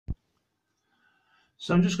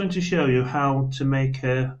So I'm just going to show you how to make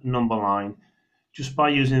a number line just by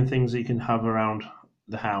using things that you can have around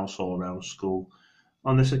the house or around school.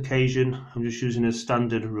 On this occasion, I'm just using a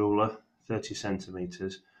standard ruler, 30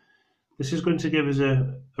 centimeters. This is going to give us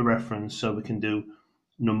a reference so we can do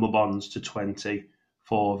number bonds to 20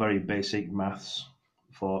 for very basic maths,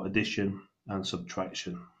 for addition and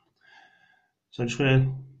subtraction. So I'm just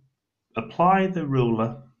going to apply the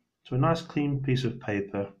ruler to a nice clean piece of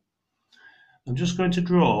paper. I'm just going to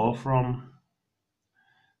draw from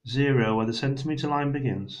 0, where the centimetre line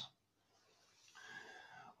begins,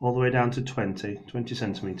 all the way down to 20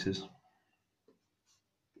 centimetres.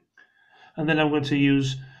 And then I'm going to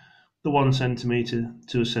use the 1 centimetre,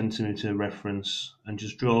 2 centimetre reference and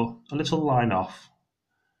just draw a little line off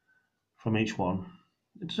from each one.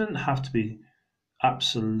 It doesn't have to be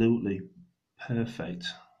absolutely perfect.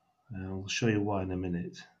 I'll show you why in a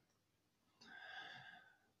minute.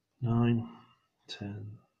 9, 10,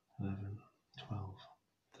 11, 12,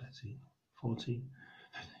 13, 14,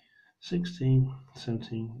 16,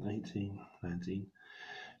 17, 18, 19.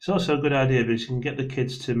 It's also a good idea because you can get the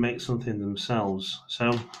kids to make something themselves.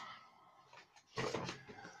 So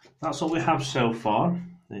that's what we have so far.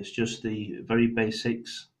 It's just the very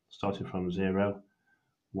basics, starting from 0,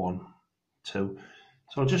 1, 2.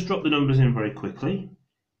 So I'll just drop the numbers in very quickly.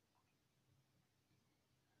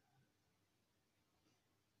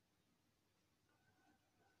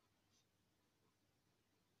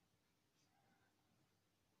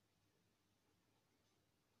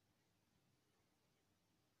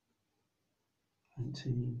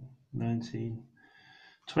 $19, $19,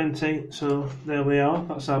 $20. So there we are.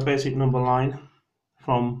 That's our basic number line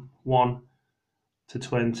from 1 to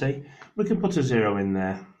 20. We can put a 0 in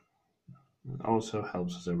there. It also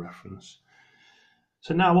helps as a reference.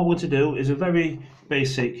 So now what we're going to do is a very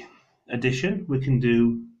basic addition. We can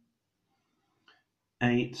do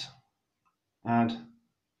 8 add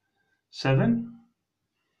 7.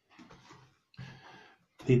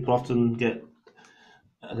 People often get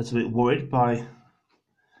a little bit worried by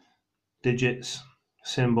digits,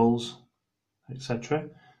 symbols, etc.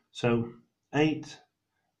 So 8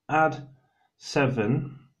 add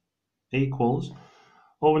 7 equals,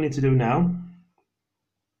 all we need to do now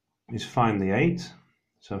is find the 8.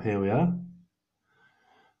 So here we are.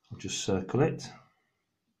 I'll just circle it.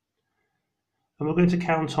 And we're going to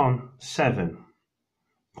count on 7.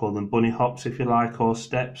 Call them bunny hops if you like, or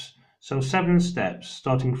steps. So 7 steps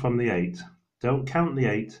starting from the 8. Don't count the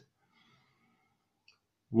 8.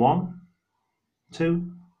 1,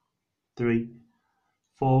 2, 3,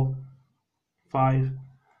 4, 5,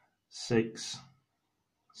 6,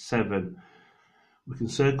 7. We can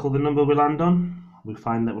circle the number we land on. We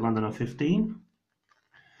find that we land on 15.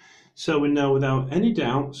 So we know without any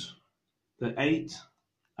doubt that 8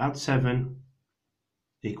 add 7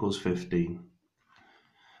 equals 15.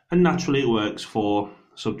 And naturally it works for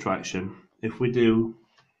subtraction. If we do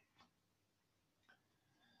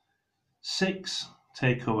 6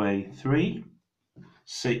 take away 3,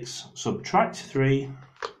 6 subtract 3,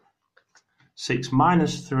 6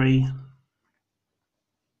 minus 3,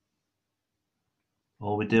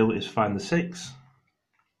 all we do is find the 6,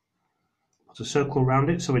 put a circle around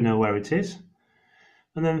it so we know where it is,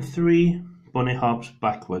 and then 3 bunny hops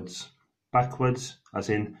backwards. Backwards as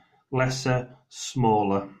in lesser,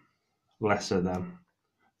 smaller, lesser than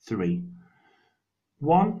 3.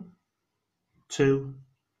 1, 2,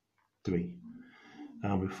 3.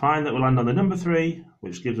 And we find that we land on the number 3,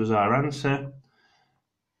 which gives us our answer.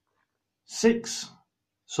 6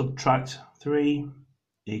 subtract 3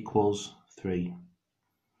 equals 3.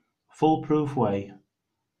 Foolproof way.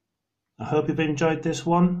 I hope you've enjoyed this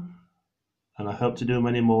one, and I hope to do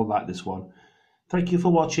many more like this one. Thank you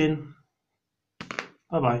for watching.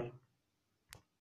 Bye bye.